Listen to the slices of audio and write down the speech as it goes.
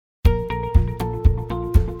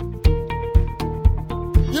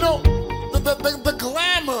the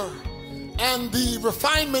glamour and the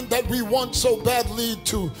refinement that we want so badly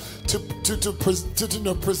to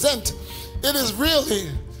present,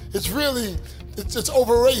 it's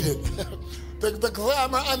overrated. The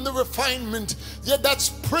glamour and the refinement, yeah, that's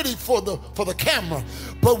pretty for the camera.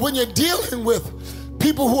 But when you're dealing with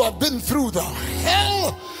people who have been through the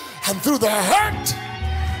hell and through the hurt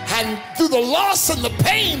and through the loss and the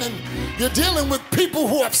pain, and you're dealing with people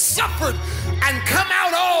who have suffered and come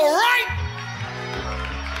out all right,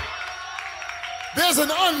 there's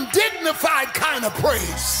an undignified kind of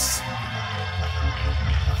praise.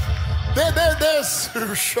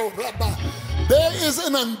 There is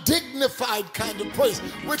an undignified kind of praise,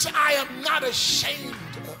 which I am not ashamed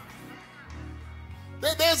of.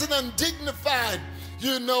 There's an undignified,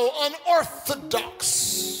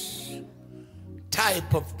 unorthodox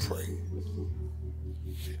type of praise.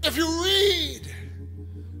 If you read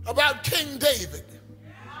about King David,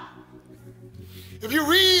 if you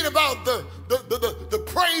read about the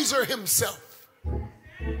praiser himself,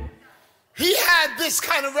 he had this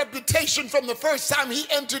kind of reputation from the first time he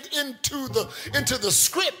entered into the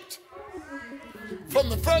script. From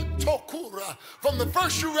the first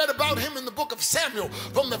you read about him in the book of Samuel,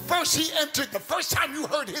 from the first he entered, the first time you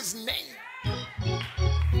heard his name,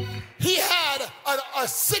 he had a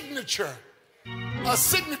signature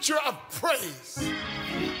of praise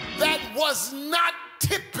that was not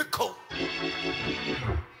typical.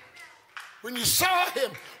 When you saw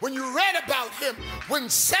him, when you read about him, when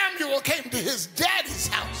Samuel came to his daddy's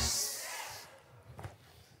house,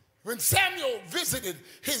 when Samuel visited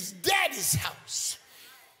his daddy's house,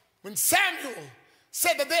 when Samuel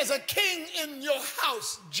said that there's a king in your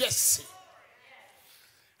house, Jesse,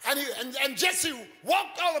 and Jesse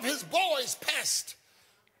walked all of his boys past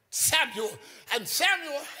Samuel, and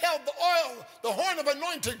Samuel held the oil, the horn of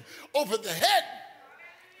anointing, over the head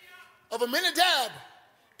of Aminadab,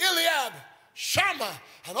 Eliab, Shammah,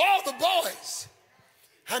 and all the boys,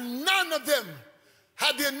 and none of them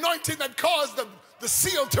had the anointing that caused the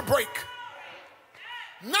seal to break.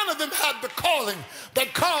 None of them had the calling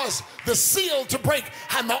that caused the seal to break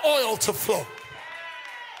and the oil to flow.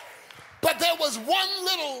 But there was one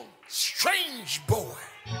little strange boy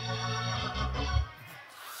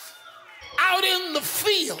out in the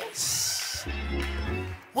fields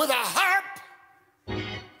with a harp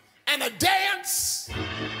and a dance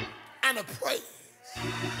and a praise.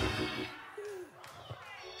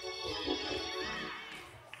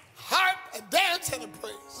 Harp, a dance, and a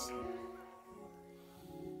praise.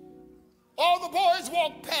 All the boys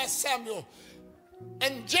walked past Samuel,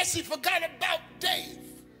 and Jesse forgot about Dave.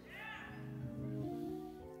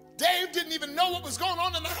 Dave didn't even know what was going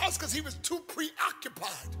on in the house because he was too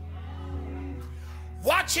preoccupied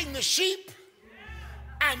watching the sheep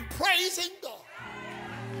and praising God.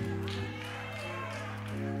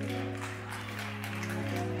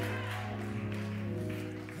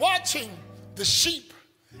 Watching the sheep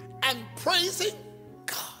and praising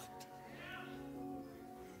God.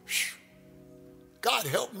 God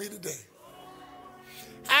help me today.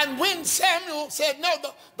 And when Samuel said, no,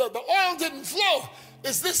 the oil didn't flow,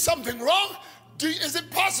 is this something wrong? Is it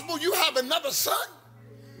possible you have another son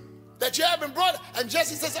that you haven't brought? And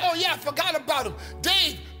Jesse says, oh yeah, I forgot about him.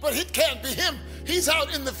 Dave, but it can't be him. He's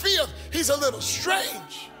out in the field. He's a little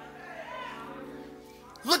strange.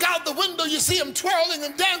 Look out the window, you see him twirling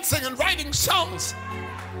and dancing and writing songs.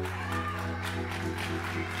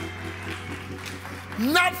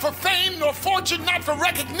 Not for fame nor fortune, not for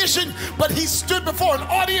recognition, but he stood before an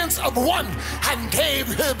audience of one and gave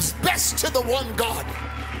his best to the one God.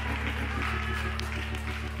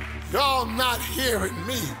 Y'all not hearing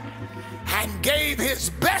me. And gave his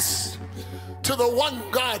best to the one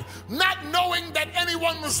God, not knowing that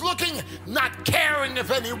anyone was looking, not caring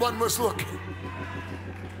if anyone was looking.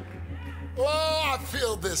 Oh, I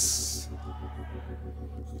feel this.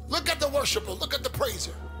 Look at the worshiper, look at the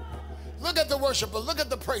praiser. Look at the worshiper, look at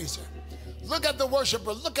the praiser. Look at the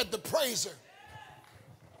worshiper, look at the praiser.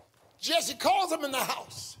 Jesse calls him in the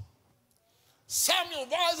house. Samuel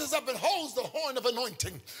rises up and holds the horn of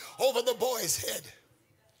anointing over the boy's head.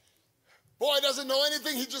 Boy doesn't know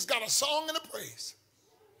anything, he just got a song and a praise.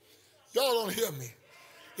 Y'all don't hear me.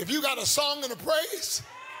 If you got a song and a praise,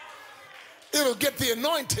 it'll get the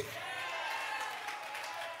anointing.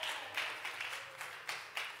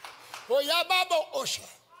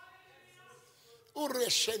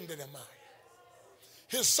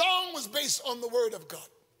 His song was based on the word of God.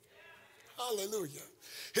 Hallelujah.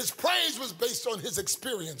 His praise was based on his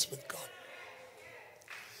experience with God.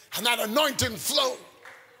 And that anointing flowed.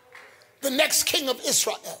 The next king of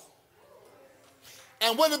Israel.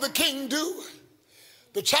 And what did the king do?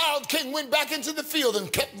 The child king went back into the field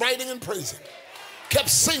and kept writing and praising, kept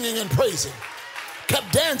singing and praising,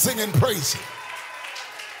 kept dancing and praising.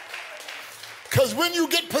 Because when you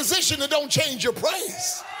get position, it don't change your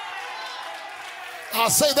praise. I'll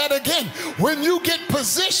say that again. When you get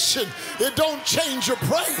position, it don't change your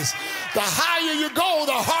praise. The higher you go,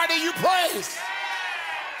 the harder you praise.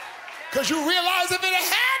 Because you realize if it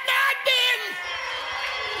had not been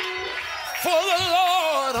for the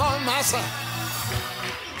Lord on my side,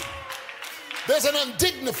 there's an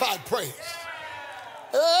undignified praise.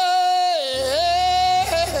 Hey.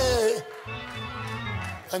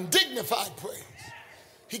 Undignified praise.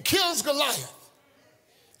 He kills Goliath,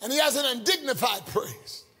 and he has an undignified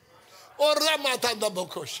praise.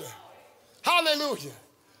 Hallelujah.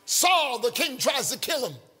 Saul, the king, tries to kill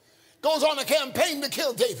him, goes on a campaign to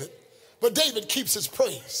kill David, but David keeps his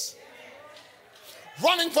praise.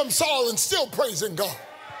 Running from Saul and still praising God.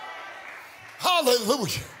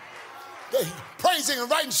 Hallelujah. Praising and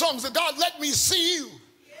writing songs of God, let me see you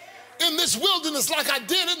in this wilderness like I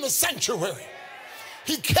did in the sanctuary.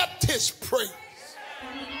 He kept his praise.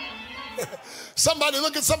 Somebody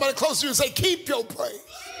look at somebody close to you and say, keep your praise.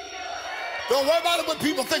 Don't worry about what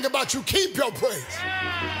people think about you. Keep your praise.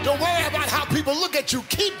 Don't worry about how people look at you.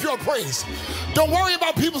 Keep your praise. Don't worry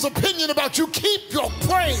about people's opinion about you. Keep your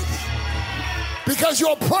praise. Because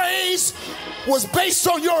your praise was based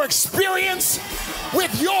on your experience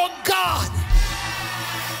with your God.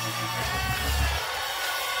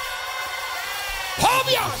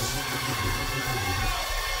 Hold on.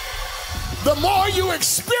 The more you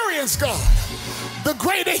experience God, the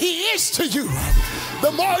greater he is to you.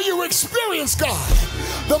 The more you experience God,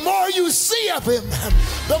 the more you see of him,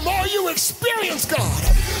 the more you experience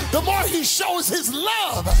God, the more he shows his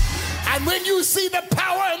love. And when you see the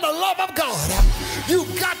power and the love of God,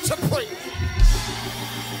 you've got to pray.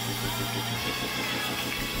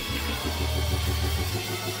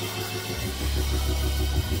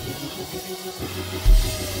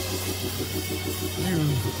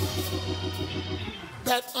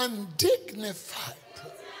 That undignified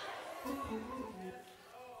prayer.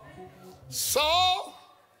 Saul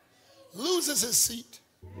loses his seat.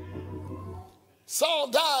 Saul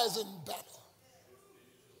dies in battle.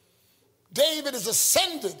 David is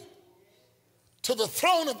ascended to the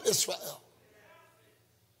throne of Israel.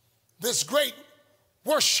 This great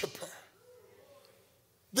worshiper,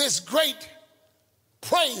 this great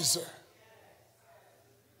praiser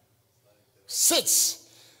sits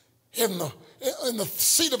in the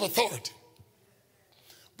seat of authority.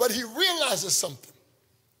 But he realizes something.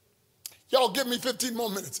 Y'all give me 15 more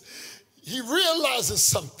minutes. He realizes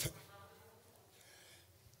something.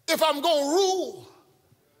 If I'm going to rule,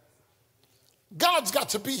 God's got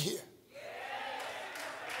to be here.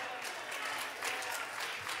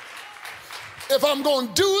 If I'm going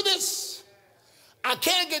to do this, I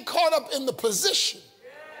can't get caught up in the position.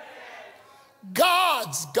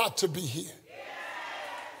 God's got to be here.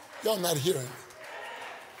 Y'all not hearing me.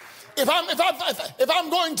 If I'm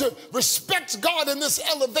going to respect God in this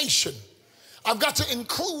elevation, I've got to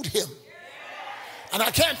include him. And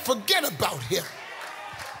I can't forget about him.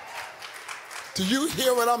 Do you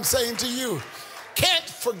hear what I'm saying to you? Can't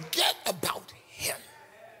forget about him.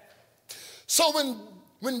 So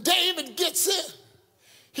when David gets in,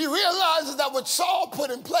 he realizes that what Saul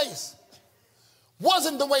put in place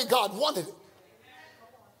wasn't the way God wanted it.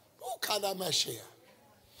 Oh, Kadamashia.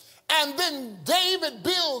 And then David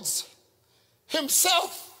builds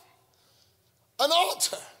himself an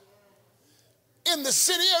altar in the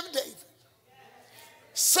city of David,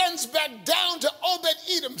 sends back down to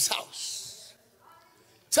Obed-Edom's house,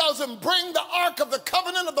 tells him, bring the ark of the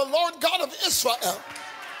covenant of the Lord God of Israel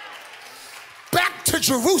back to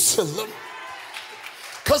Jerusalem.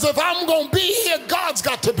 Because if I'm going to be here, God's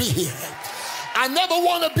got to be here. I never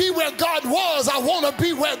want to be where God was. I want to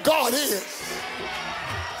be where God is.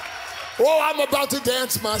 Oh, I'm about to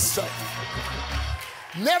dance myself.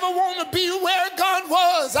 Never want to be where God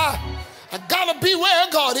was. I got to be where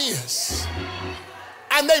God is.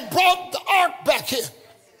 And they brought the ark back in.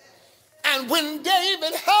 And when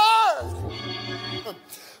David heard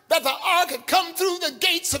that the ark had come through the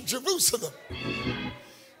gates of Jerusalem,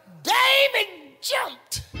 David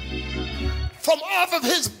jumped from off of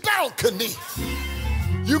his balcony.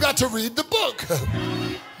 You got to read the book.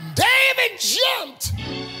 David jumped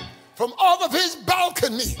from off of his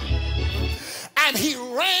balcony and he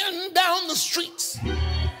ran down the streets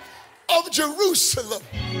of Jerusalem.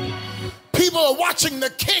 People are watching the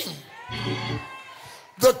king,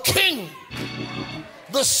 the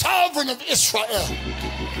sovereign of Israel,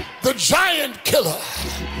 the giant killer,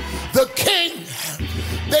 the king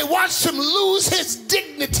they watched him lose his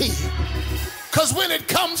dignity. Because when it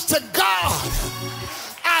comes to God,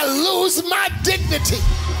 I lose my dignity.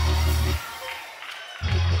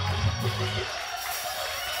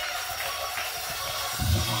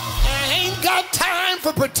 I ain't got time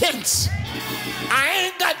for pretense. I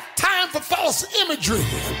ain't got time for false imagery.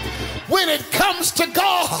 When it comes to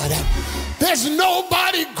God, there's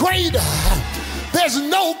nobody greater. There's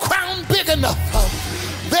no crown big enough.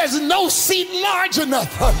 There's no seat large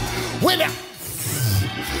enough. When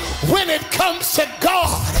it comes to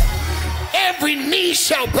God, every knee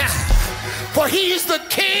shall bow, for he's the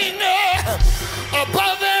king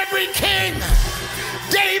above every king.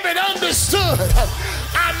 David understood,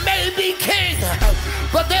 I may be king,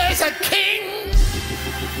 but there's a king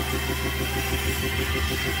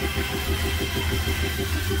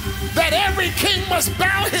that every king must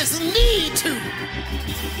bow his knee to.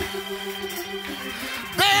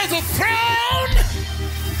 There's a throne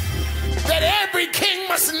that every king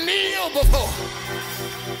must kneel before.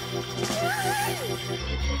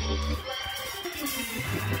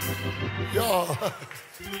 Y'all,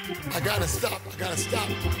 I gotta stop. I gotta stop.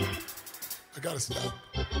 I gotta stop.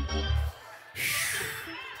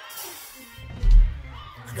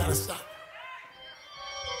 I gotta stop.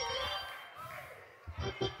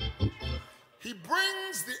 He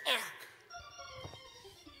brings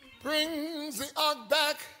the ark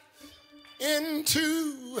back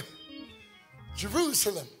into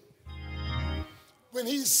Jerusalem. When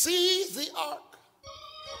he sees the ark,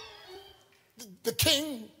 the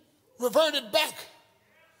king reverted back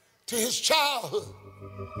to his childhood.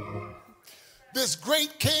 This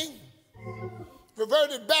great king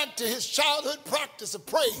reverted back to his childhood practice of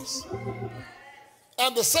praise.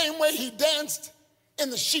 And the same way he danced in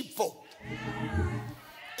the sheepfold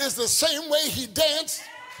is the same way he danced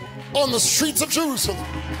on the streets of Jerusalem.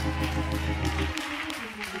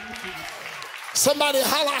 Somebody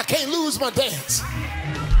holler, I can't lose my dance.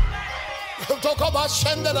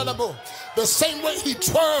 The same way he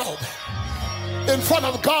twirled in front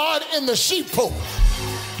of God in the sheepfold,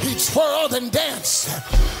 he twirled and danced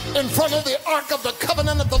in front of the ark of the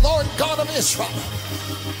covenant of the Lord God of Israel.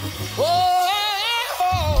 Oh,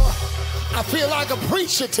 I feel like a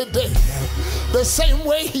preacher today. The same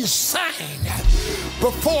way he sang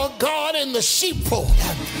before God in the sheepfold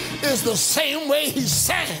is the same way he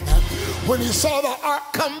sang when he saw the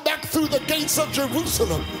ark come back through the gates of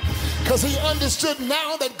Jerusalem. Because he understood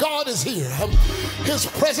now that God is here, his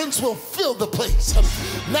presence will fill the place.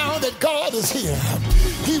 Now that God is here,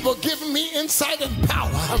 he will give me insight and power.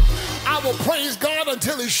 I will praise God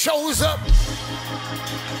until he shows up.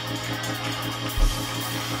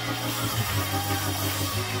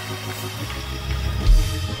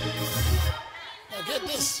 Now get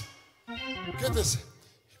this. Get this.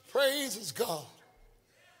 He praises God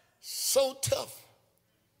so tough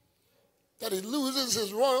that he loses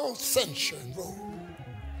his royal censure and robe.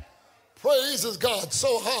 Praises God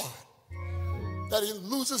so hard that he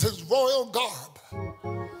loses his royal garb.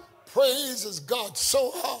 Praises God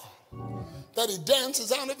so hard that he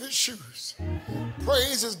dances out of his shoes.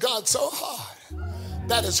 Praises God so hard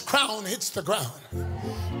that his crown hits the ground.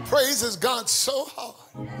 Praises God so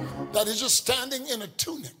hard that he's just standing in a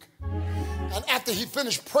tunic. And after he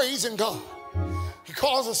finished praising God, he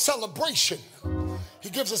calls a celebration. He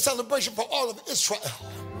gives a celebration for all of Israel.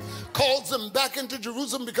 Calls them back into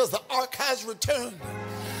Jerusalem because the ark has returned.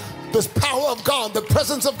 This power of God, the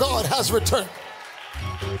presence of God has returned.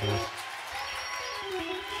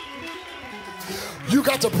 You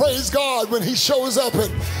got to praise God when he shows up,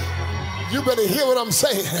 and you better hear what I'm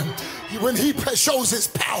saying. When he shows his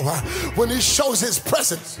power, when he shows his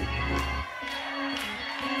presence.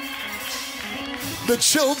 The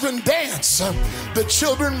children dance. The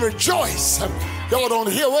children rejoice. Y'all don't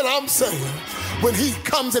hear what I'm saying. When he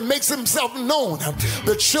comes and makes himself known,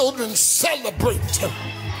 the children celebrate.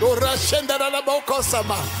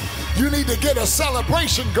 You need to get a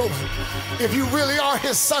celebration going. If you really are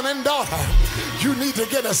his son and daughter, you need to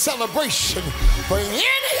get a celebration. For in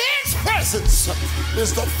his presence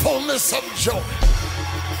is the fullness of joy.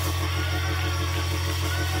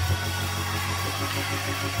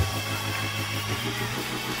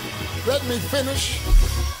 Let me finish.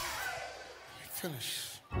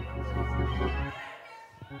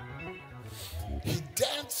 He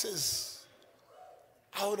dances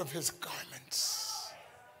out of his garments.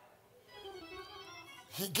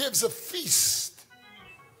 He gives a feast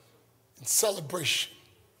in celebration.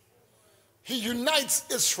 He unites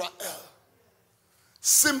Israel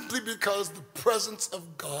simply because the presence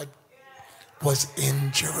of God was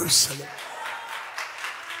in Jerusalem.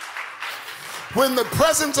 When the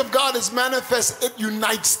presence of God is manifest, it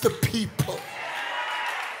unites the people.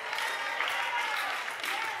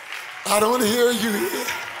 I don't hear you here.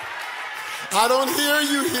 I don't hear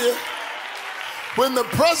you here. When the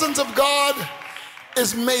presence of God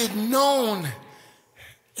is made known,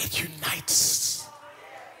 it unites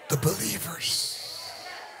the believers.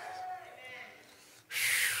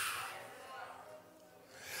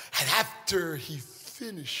 And after he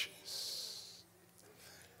finishes,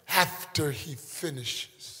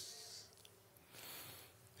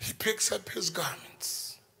 he picks up his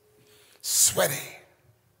garments, sweaty,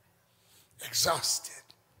 exhausted.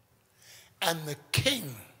 And the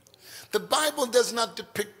king, the Bible does not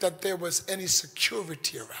depict that there was any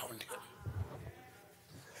security around him.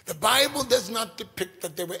 The Bible does not depict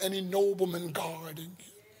that there were any noblemen guarding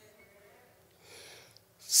him.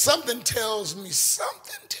 Something tells me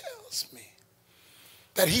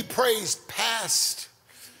that he praised past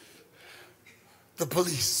the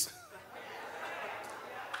police.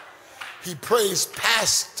 He praised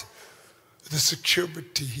past the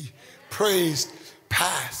security. He praised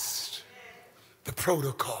past the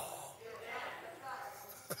protocol.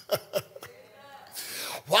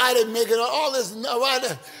 Why they making all this?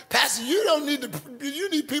 Pastor, you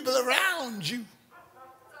need people around you.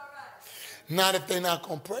 Not if they're not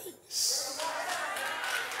going to praise.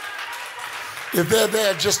 If they're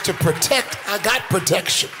there just to protect, I got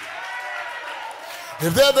protection.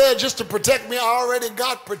 If they're there just to protect me, I already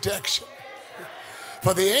got protection.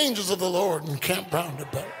 For the angels of the Lord encamp round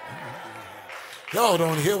about. Y'all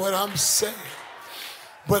don't hear what I'm saying.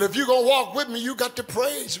 But if you're going to walk with me, you got to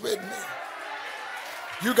praise with me.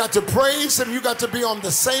 You got to praise him. You got to be on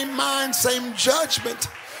the same mind, same judgment.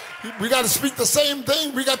 We got to speak the same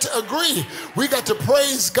thing. We got to agree. We got to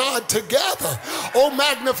praise God together. Oh,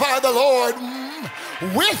 magnify the Lord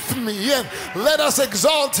with me and let us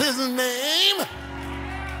exalt his name.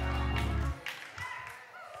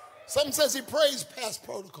 Some says he praised past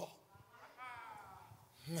protocol.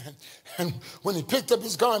 And when he picked up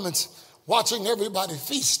his garments, watching everybody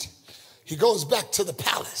feast, he goes back to the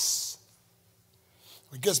palace.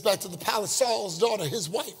 When he gets back to the palace, Saul's daughter, his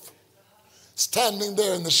wife, standing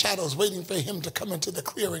there in the shadows waiting for him to come into the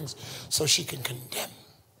clearings so she can condemn.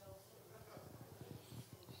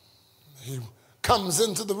 He comes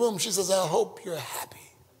into the room. She says, I hope you're happy.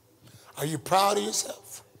 Are you proud of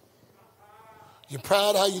yourself? You're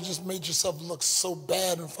proud how you just made yourself look so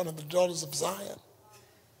bad in front of the daughters of Zion?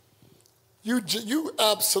 You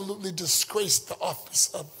absolutely disgraced the office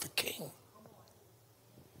of the king.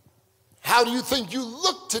 How do you think you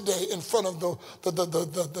look today in front of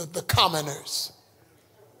the commoners?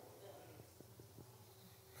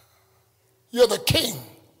 You're the king.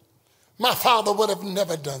 My father would have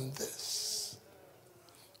never done this.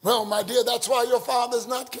 Well, my dear, that's why your father's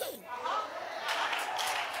not king.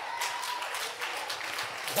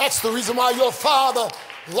 That's the reason why your father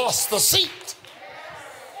lost the seat.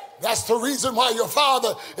 That's the reason why your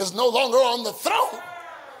father is no longer on the throne.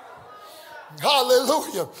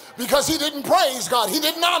 Hallelujah. Because he didn't praise God. He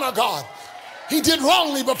didn't honor God. He did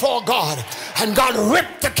wrongly before God. And God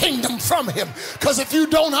ripped the kingdom from him. Because if you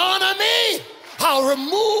don't honor me, I'll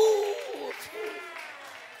remove you.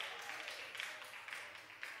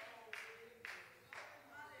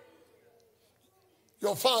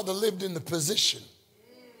 Your father lived in the position.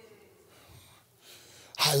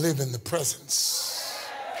 I live in the presence.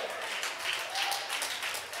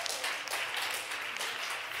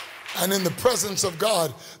 And in the presence of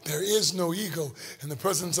God, there is no ego. In the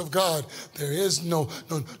presence of God, there is no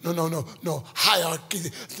hierarchy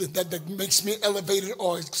that makes me elevated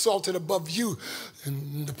or exalted above you.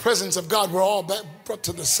 In the presence of God, we're all brought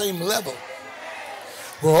to the same level.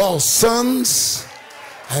 We're all sons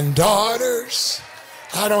and daughters.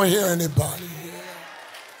 I don't hear anybody here.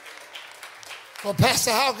 Well, Pastor,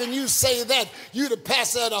 how can you say that? You the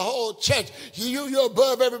pastor of the whole church. You're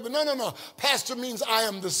above everybody. No. Pastor means I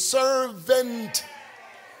am the servant.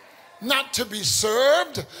 Not to be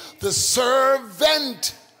served, the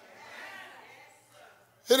servant.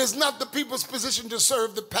 It is not the people's position to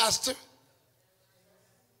serve the pastor.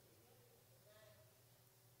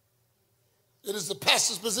 It is the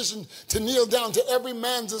pastor's position to kneel down to every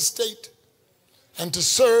man's estate and to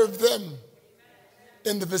serve them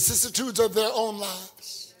in the vicissitudes of their own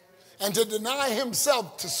lives, and to deny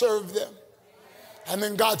himself to serve them. And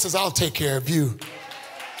then God says, I'll take care of you.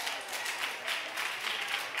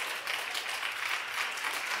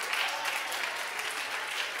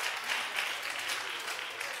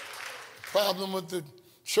 The problem with the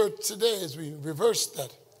church today is we reversed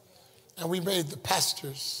that, and we made the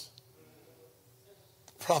pastors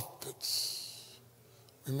the prophets.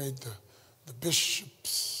 We made the the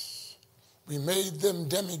bishops, we made them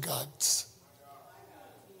demigods.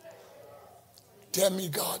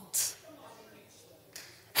 Demigods.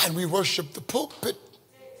 And we worship the pulpit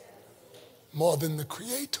more than the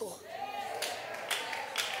Creator.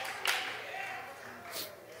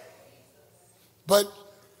 But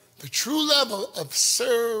the true level of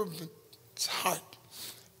servant's heart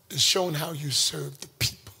is shown how you serve the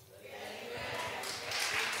people.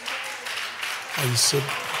 How you serve the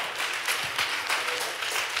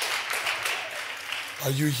people.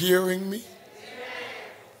 Are you hearing me?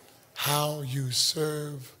 How you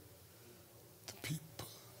serve the people.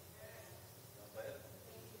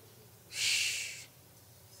 Shh.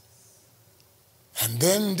 And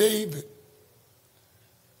then David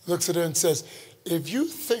looks at her and says, if you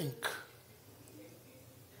think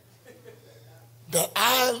that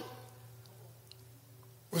I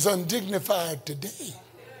was undignified today,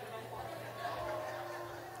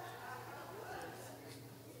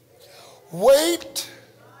 wait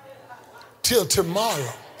till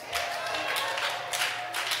tomorrow,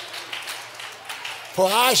 for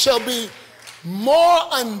I shall be more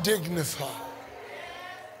undignified.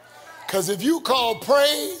 Because if you call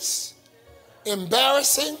praise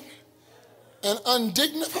embarrassing and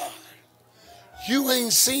undignified, you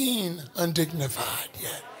ain't seen undignified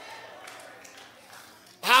yet.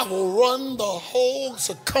 I will run the whole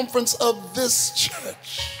circumference of this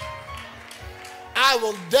church. I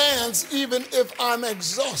will dance even if I'm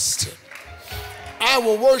exhausted. I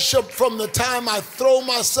will worship from the time I throw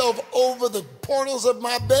myself over the portals of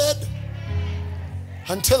my bed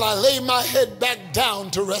until I lay my head back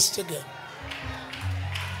down to rest again.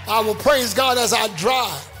 I will praise God as I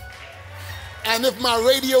drive. And if my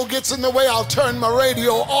radio gets in the way, I'll turn my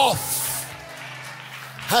radio off.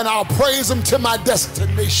 And I'll praise him to my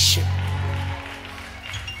destination.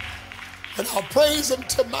 And I'll praise him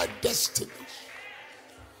to my destination.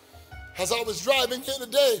 As I was driving here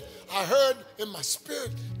today, I heard in my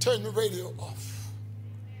spirit, turn the radio off.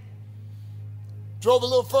 Drove a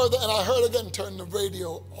little further and I heard again, turn the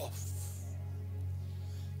radio off.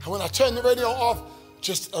 And when I turned the radio off,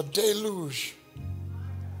 just a deluge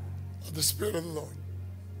of the Spirit of the Lord.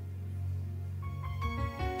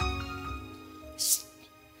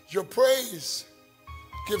 Your praise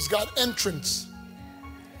gives God entrance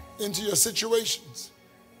into your situations.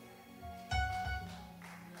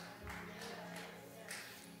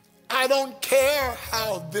 I don't care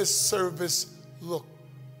how this service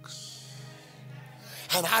looks.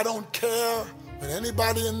 And I don't care what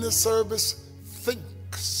anybody in this service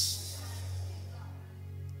thinks.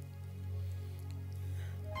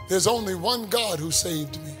 There's only one God who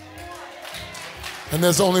saved me. And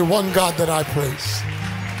there's only one God that I praise.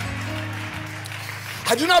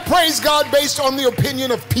 I do not praise God based on the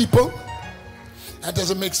opinion of people. That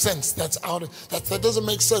doesn't make sense. That doesn't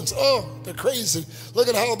make sense. Oh, they're crazy. Look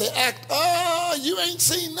at how they act. Oh, you ain't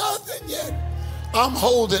seen nothing yet. I'm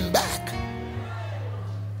holding back.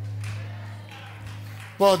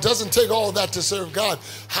 Well, it doesn't take all that to serve God.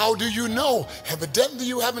 How do you know? Evidently,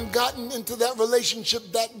 you haven't gotten into that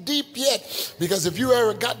relationship that deep yet. Because if you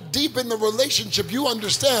ever got deep in the relationship, you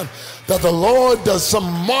understand that the Lord does some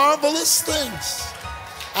marvelous things.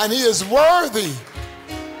 And he is worthy.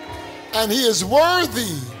 And he is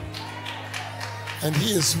worthy. And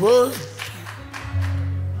he is worthy.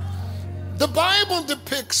 The Bible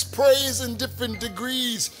depicts praise in different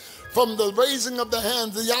degrees, from the raising of the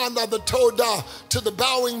hands, the yanda, the toda, to the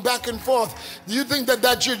bowing back and forth. Do you think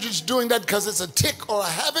that you're just doing that because it's a tick or a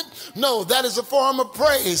habit? No, that is a form of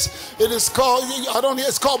praise. It is called,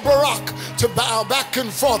 it's called barak, to bow back and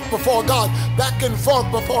forth before God, back and forth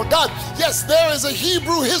before God. Yes, there is a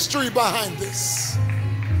Hebrew history behind this.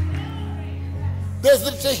 There's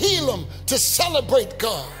the Tehillim, to celebrate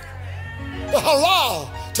God. The Halal,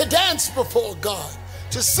 to dance before God,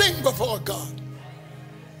 to sing before God.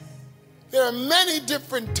 There are many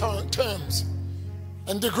different terms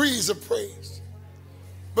and degrees of praise.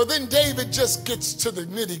 But then David just gets to the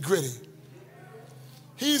nitty-gritty.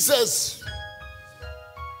 He says,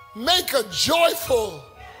 make a joyful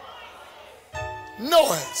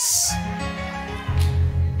noise.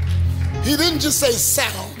 He didn't just say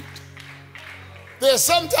sound. There are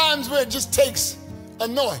some times where it just takes a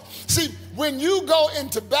noise. See, when you go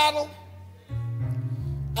into battle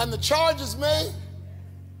and the charge is made,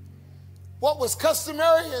 what was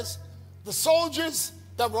customary is the soldiers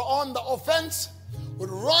that were on the offense would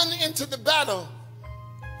run into the battle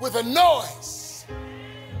with a noise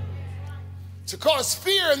to cause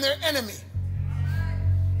fear in their enemy.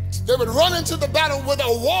 They would run into the battle with a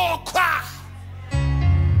war cry.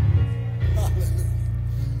 Hallelujah.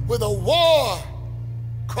 With a war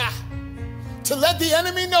cry. to let the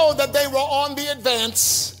enemy know that they were on the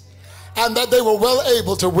advance and that they were well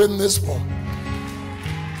able to win this war.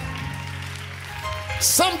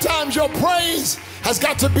 Sometimes your praise has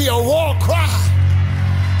got to be a war cry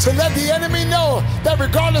to let the enemy know that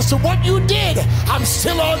regardless of what you did, I'm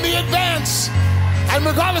still on the advance. And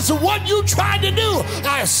regardless of what you tried to do,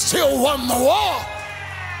 I still won the war.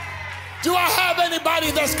 Do I have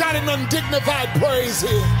anybody that's got an undignified praise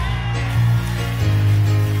here?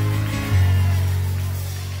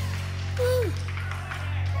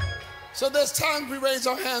 So there's times we raise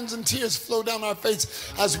our hands and tears flow down our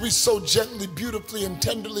face as we so gently, beautifully, and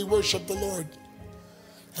tenderly worship the Lord.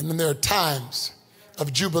 And then there are times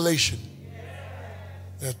of jubilation.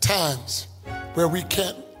 There are times where we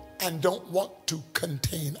can't and don't want to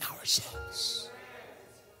contain ourselves.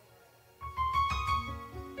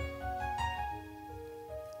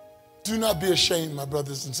 Do not be ashamed, my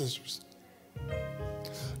brothers and sisters.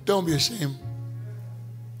 Don't be ashamed.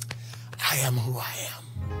 I am who I am.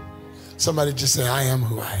 Somebody just say, I am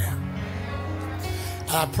who I am.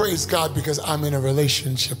 And I praise God because I'm in a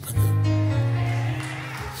relationship with Him.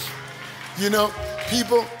 You know,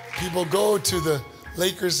 people go to the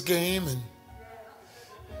Lakers game and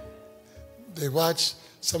they watch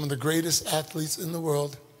some of the greatest athletes in the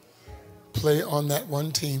world play on that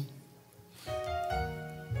one team.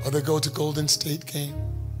 Or they go to Golden State game.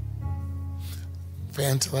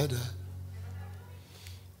 Fans till I die.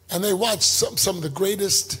 And they watch some of the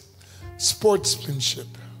greatest sportsmanship.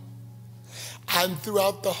 And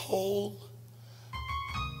throughout the whole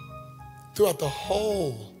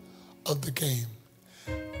of the game,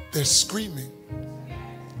 they're screaming,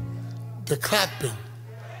 they're clapping,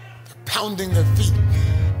 they're pounding their feet,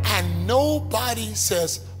 and nobody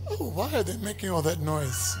says, oh, why are they making all that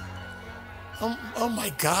noise? Oh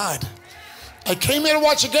my God. I came here to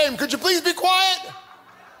watch a game. Could you please be quiet?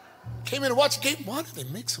 Came here to watch a game. Why do they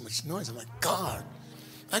make so much noise? I'm like, God,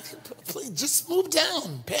 please just move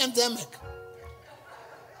down. Pandemic.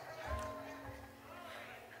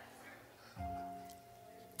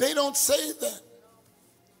 They don't say that.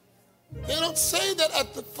 They don't say that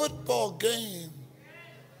at the football game.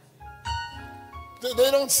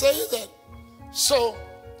 They don't say that. So,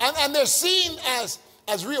 and they're seen as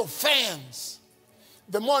real fans.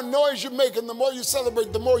 The more noise you make and the more you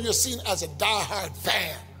celebrate, the more you're seen as a diehard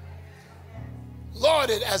fan.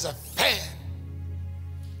 Lauded as a fan.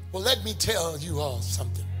 Well, let me tell you all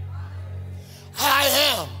something. I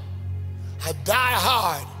am a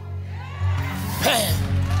diehard fan.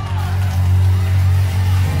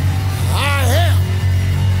 I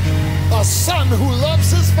am a son who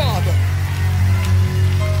loves his father.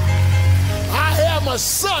 I am a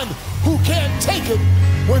son who can't take it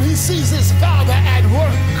when he sees his father at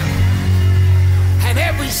work. And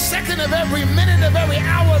every second of every minute of every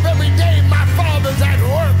hour of every day, my father's at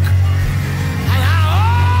work. And I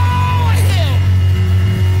owe him.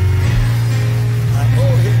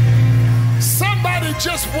 Somebody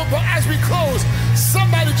just, as we close,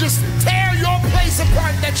 somebody just tear your place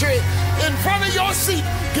apart that you're in front of your seat.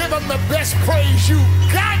 Give them the best praise you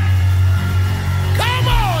got. Come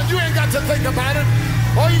on, you ain't got to think about it.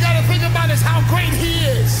 All you got to think about is how great he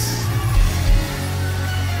is.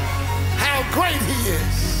 How great he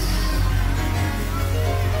is.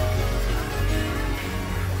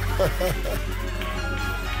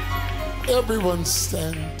 Everyone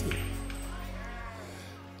stand.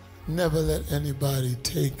 Never let anybody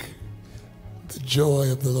take the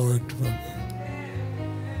joy of the Lord from you.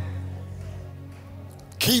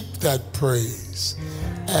 Keep that praise.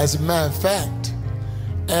 As a matter of fact,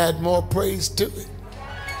 add more praise to it.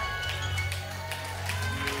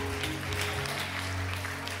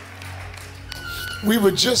 We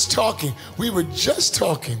were just talking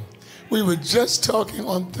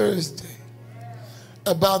on Thursday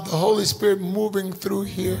about the Holy Spirit moving through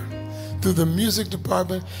here, through the music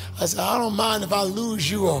department. I said, I don't mind if I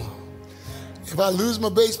lose you all. If I lose my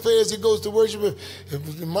bass player as he goes to worship, if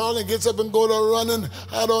Marlon gets up and go to running,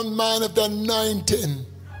 I don't mind if they're 9-10.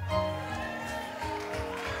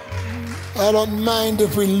 I don't mind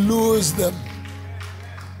if we lose them.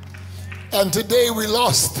 And today we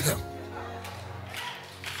lost them.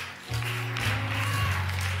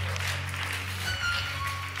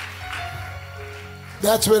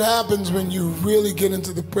 That's what happens when you really get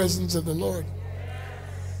into the presence of the Lord.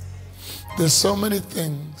 There's so many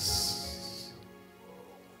things.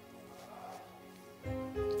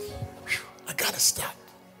 I gotta stop.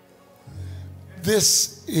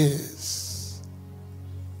 This is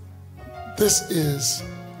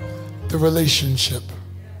the relationship.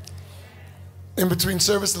 In between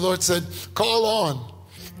service, the Lord said, call on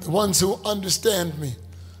the ones who understand me,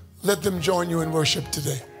 let them join you in worship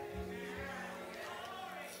today.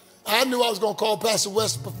 I knew I was going to call Pastor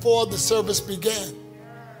West before the service began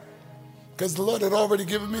because the Lord had already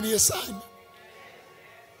given me the assignment.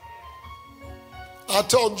 I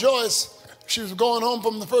told Joyce, she was going home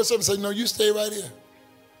from the first service, I said, no, you stay right here.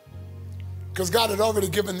 Because God had already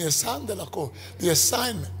given the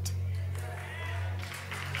assignment.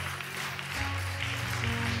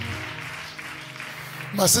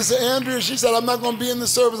 My sister Andrea, she said, I'm not going to be in the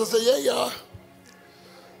service. I said, yeah, you are.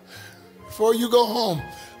 Before you go home,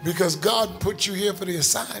 because God put you here for the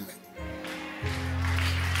assignment.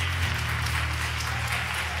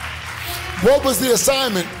 What was the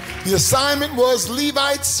assignment? The assignment was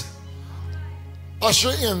Levites,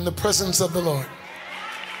 usher in the presence of the Lord.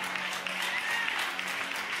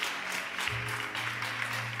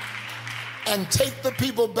 And take the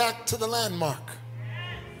people back to the landmark.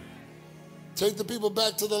 Take the people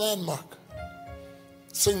back to the landmark.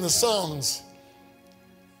 Sing the songs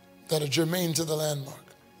that are germane to the landmark.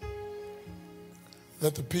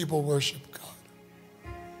 Let the people worship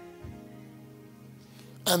God.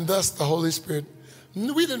 And thus the Holy Spirit,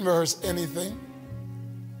 we didn't rehearse anything.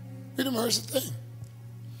 We didn't rehearse a thing.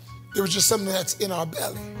 It was just something that's in our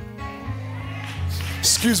belly.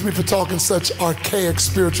 Excuse me for talking such archaic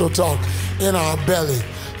spiritual talk. In our belly.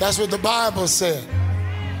 That's what the Bible said.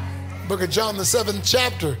 Book of John, the 7th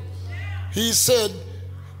chapter. He said,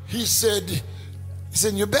 it's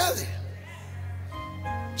in your belly.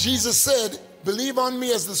 Jesus said, believe on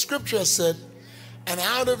me as the scripture has said, and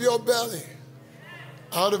out of your belly,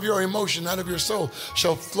 out of your emotion, out of your soul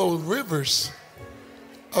shall flow rivers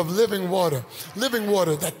of living water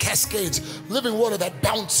that cascades, living water that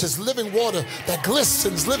bounces, living water that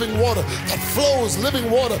glistens, living water that flows, living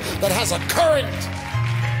water that has a current.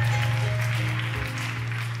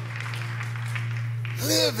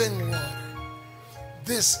 Living water.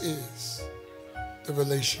 This is the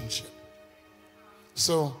relationship.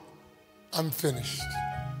 So I'm finished.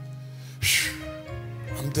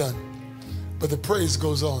 I'm done. But the praise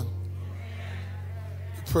goes on.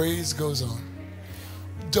 The praise goes on.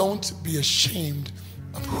 Don't be ashamed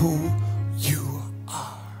of who you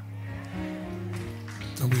are.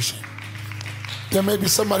 Don't be ashamed. There may be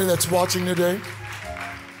somebody that's watching today,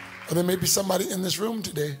 or there may be somebody in this room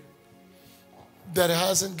today that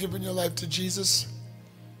hasn't given your life to Jesus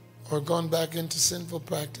or gone back into sinful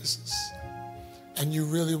practices, and you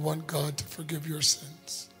really want God to forgive your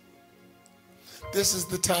sins. This is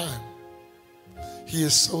the time. He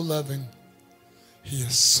is so loving. He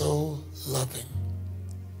is so loving.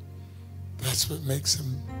 That's what makes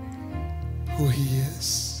him who he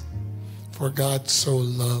is. For God so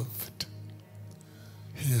loved.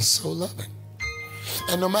 He is so loving.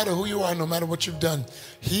 And no matter who you are, no matter what you've done,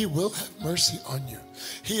 he will have mercy on you.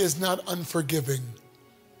 He is not unforgiving.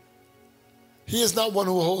 He is not one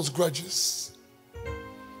who holds grudges.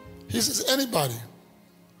 He says, anybody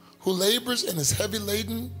who labors and is heavy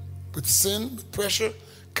laden with sin, with pressure,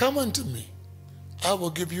 come unto me. I will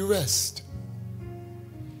give you rest.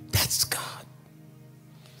 That's God.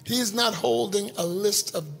 He is not holding a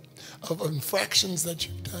list of infractions that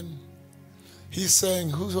you've done. He's saying,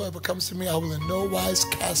 whosoever comes to me, I will in no wise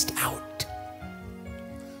cast out.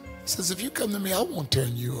 He says, if you come to me, I won't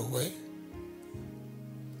turn you away.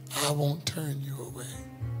 I won't turn you away.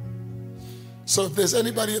 So if there's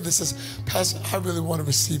anybody that says, Pastor, I really want to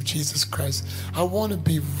receive Jesus Christ. I want to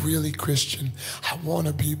be really Christian. I want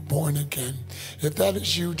to be born again. If that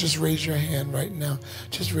is you, just raise your hand right now.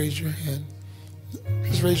 Just raise your hand.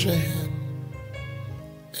 Just raise your hand.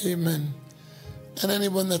 Amen. And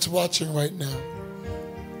anyone that's watching right now,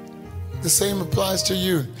 the same applies to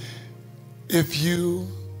you. If you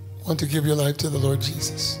want to give your life to the Lord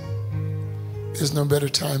Jesus, there's no better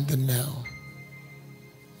time than now.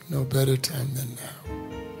 No better time than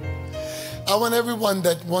now. I want everyone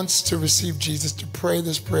that wants to receive Jesus to pray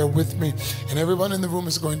this prayer with me, and everyone in the room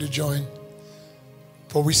is going to join.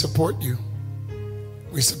 For we support you.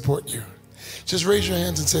 We support you. Just raise your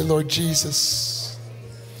hands and say, Lord Jesus,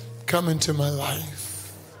 come into my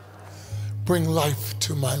life. Bring life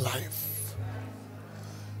to my life.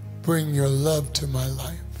 Bring your love to my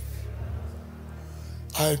life.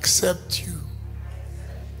 I accept you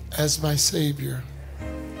as my Savior.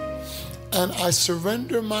 And I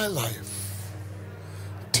surrender my life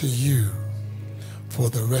to you for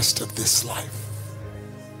the rest of this life.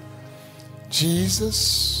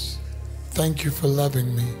 Jesus, thank you for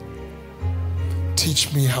loving me.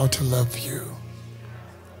 Teach me how to love you.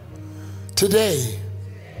 Today,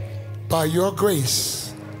 by your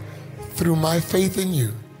grace, through my faith in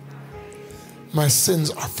you, my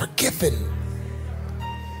sins are forgiven.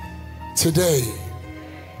 Today,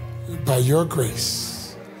 by your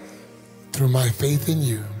grace, through my faith in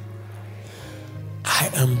you, I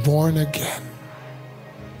am born again.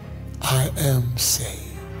 I am saved.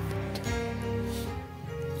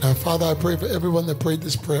 Now, Father, I pray for everyone that prayed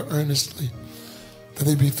this prayer earnestly, that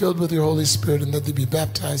they be filled with your Holy Spirit and that they be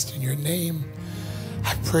baptized in your name.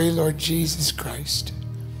 I pray, Lord Jesus Christ,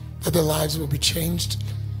 that their lives will be changed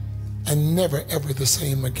and never, ever the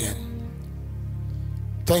same again.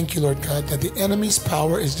 Thank you, Lord God, that the enemy's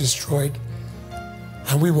power is destroyed,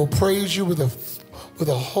 and we will praise you with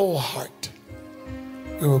a whole heart.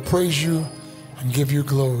 We will praise you and give you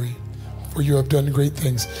glory, for you have done great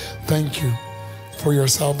things. Thank you for your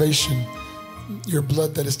salvation, your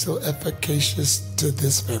blood that is still efficacious to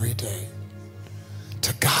this very day.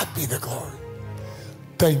 To God be the glory.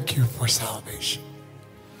 Thank you for salvation.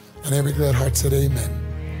 And every glad heart said amen.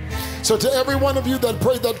 So to every one of you that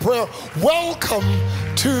prayed that prayer, welcome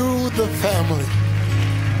to the family.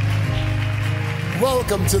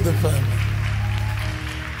 Welcome to the family.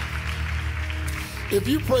 If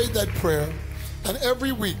you prayed that prayer, and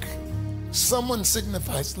every week someone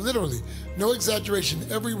signifies, literally, no exaggeration,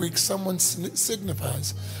 every week someone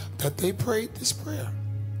signifies that they prayed this prayer.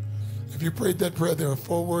 If you prayed that prayer, there are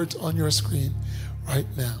 4 words on your screen right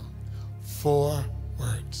now. 4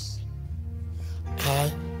 words.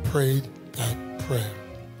 I prayed that prayer.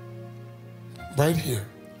 Right here,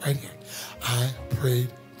 right here. I prayed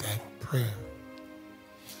that prayer.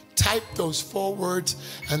 Type those 4 words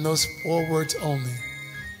and those 4 words only.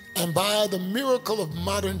 And by the miracle of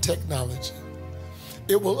modern technology,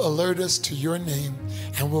 it will alert us to your name,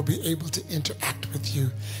 and we'll be able to interact with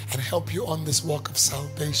you and help you on this walk of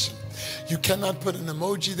salvation. You cannot put an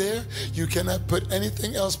emoji there. You cannot put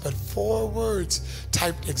anything else but 4 words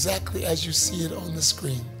typed exactly as you see it on the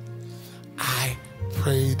screen. I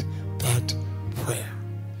prayed that prayer.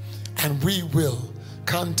 And we will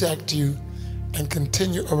contact you and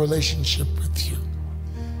continue a relationship with you.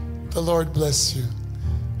 The Lord bless you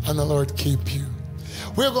and the Lord keep you.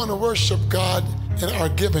 We're going to worship God in our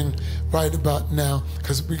giving right about now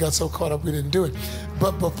because we got so caught up we didn't do it.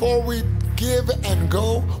 But before we give and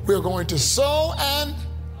go, we're going to sow and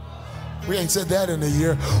we ain't said that in a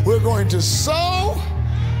year. We're going to sow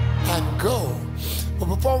and go. But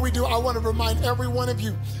before we do, I want to remind every one of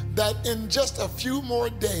you that in just a few more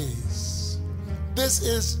days, this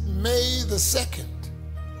is May the 2nd.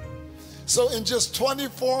 So in just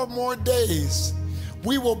 24 more days,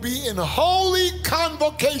 we will be in Holy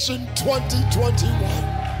Convocation 2021.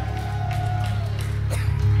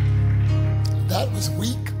 That was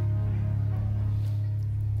weak.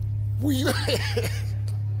 We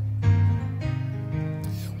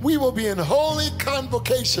will be in Holy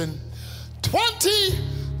Convocation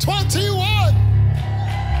 2021.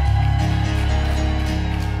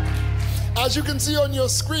 As you can see on your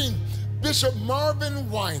screen, Bishop Marvin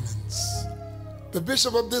Winans, the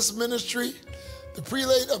bishop of this ministry, the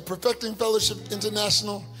prelate of Perfecting Fellowship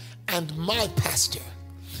International, and my pastor.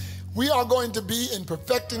 We are going to be in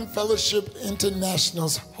Perfecting Fellowship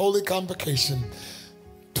International's Holy Convocation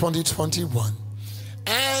 2021.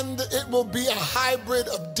 And it will be a hybrid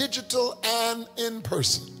of digital and in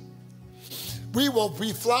person. We will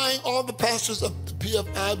be flying, all the pastors of the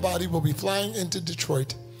PFI body will be flying into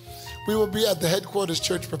Detroit. We will be at the headquarters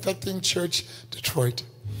church, Perfecting Church, Detroit.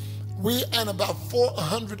 We and about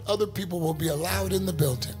 400 other people will be allowed in the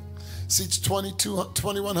building. Seats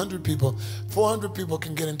 2,100 people. 400 people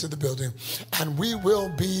can get into the building. And we will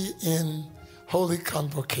be in Holy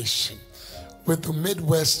Convocation with the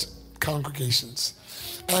Midwest congregations.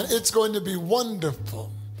 And it's going to be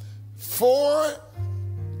wonderful. More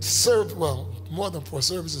than 4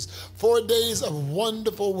 services. 4 days of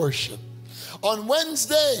wonderful worship. On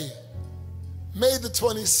Wednesday, May the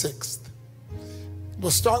 26th, we'll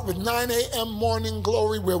start with 9 a.m. morning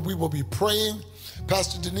glory, where we will be praying.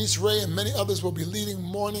 Pastor Denise Ray and many others will be leading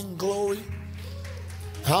morning glory.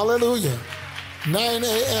 Hallelujah. 9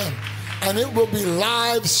 a.m. And it will be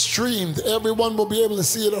live streamed. Everyone will be able to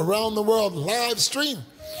see it around the world, live stream.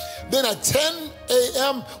 Then at 10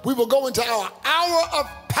 a.m., we will go into our hour of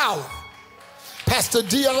power. Pastor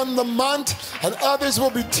Dion Lamont and others will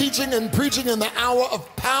be teaching and preaching in the hour of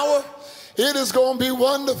power. It is going to be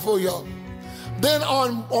wonderful, y'all. Then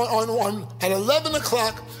at 11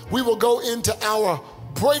 o'clock, we will go into our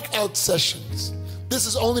breakout sessions. This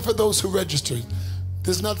is only for those who registered.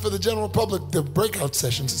 This is not for the general public. The breakout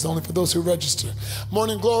sessions is only for those who register.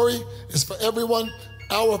 Morning Glory is for everyone.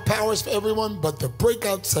 Hour of Power is for everyone, but the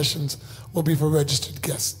breakout sessions will be for registered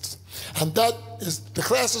guests. And that is, the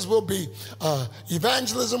classes will be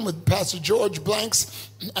evangelism with Pastor George Blanks,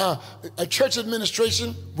 a church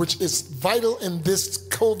administration, which is vital in this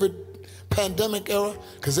COVID pandemic era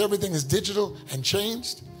because everything is digital and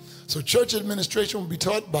changed. So church administration will be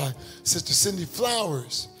taught by Sister Cindy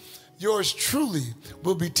Flowers. Yours truly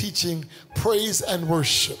will be teaching praise and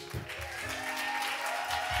worship.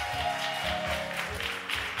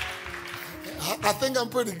 I think I'm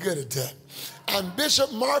pretty good at that. And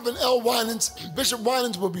Bishop Marvin L.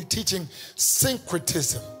 Winans will be teaching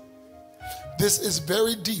syncretism. This is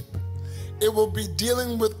very deep. It will be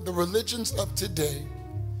dealing with the religions of today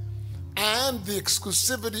and the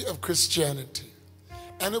exclusivity of Christianity.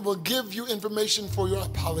 And it will give you information for your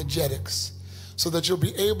apologetics so that you'll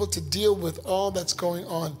be able to deal with all that's going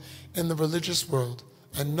on in the religious world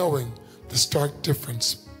and knowing the stark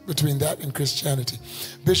difference between that and Christianity.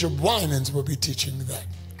 Bishop Winans will be teaching that.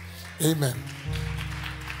 Amen.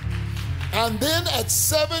 And then at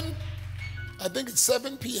 7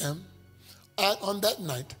 p.m. On that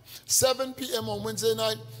night, 7 p.m. on Wednesday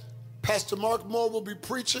night, Pastor Mark Moore will be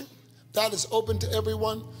preaching. That is open to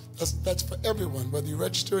everyone. That's for everyone, whether you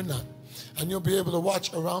register or not. And you'll be able to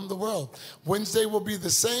watch around the world. Wednesday will be the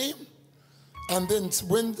same. And then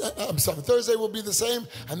Thursday will be the same.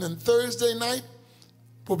 And then Thursday night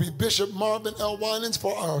will be Bishop Marvin L. Winans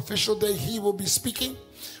for our official day. He will be speaking.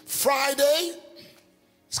 Friday,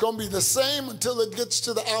 it's going to be the same until it gets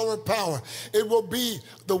to the hour of power. It will be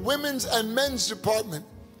the women's and men's department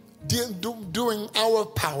doing hour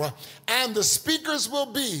of power. And the speakers will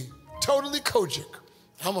be totally Kojic.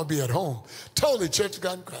 I'm going to be at home. Totally Church of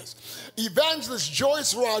God in Christ. Evangelist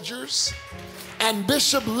Joyce Rogers and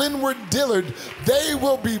Bishop Linward Dillard, they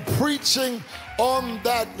will be preaching on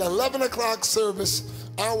that 11 o'clock service,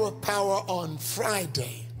 hour of power on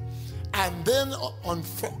Friday. And then I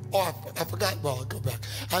forgot, well, I'll go back.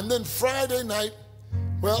 And then Friday night,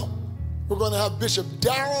 well, we're going to have Bishop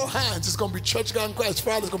Darrell Hines. It's going to be Church of God in Christ.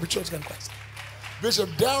 Friday's going to be Church of God in Christ.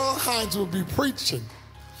 Bishop Darrell Hines will be preaching.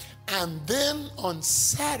 And then on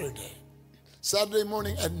Saturday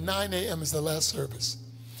morning at 9 a.m. is the last service.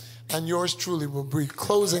 And yours truly will be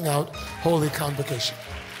closing out Holy Convocation.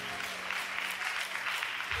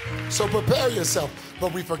 So prepare yourself.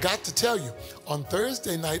 But we forgot to tell you, on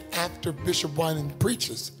Thursday night after Bishop Winans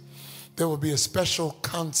preaches, there will be a special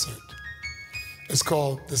concert. It's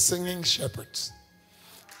called The Singing Shepherds.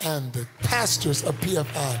 And the pastors of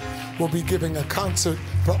PFI will be giving a concert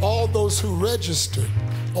for all those who registered,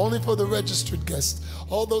 only for the registered guests.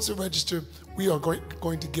 All those who registered, we are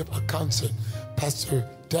going to give a concert. Pastor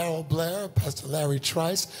Darrell Blair, Pastor Larry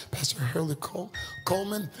Trice, Pastor Hurley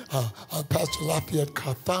Coleman, Pastor Lafayette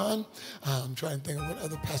Carthan. I'm trying to think of what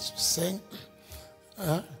other pastors sing.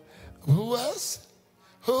 Who else?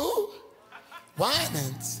 Who?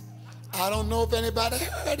 Winans. I don't know if anybody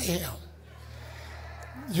heard of him.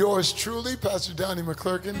 Yours truly, Pastor Donnie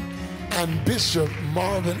McClurkin, and Bishop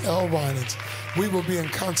Marvin L. Winans. We will be in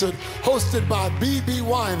concert hosted by B.B.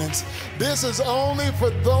 Winans. This is only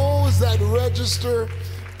for those that register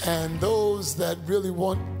and those that really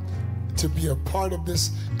want to be a part of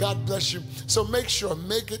this. God bless you. So make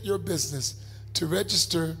it your business to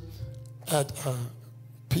register at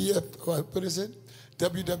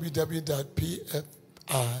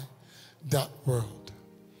www.pfi.world.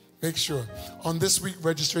 Make sure. On this week,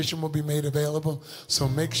 registration will be made available, so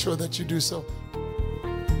make sure that you do so.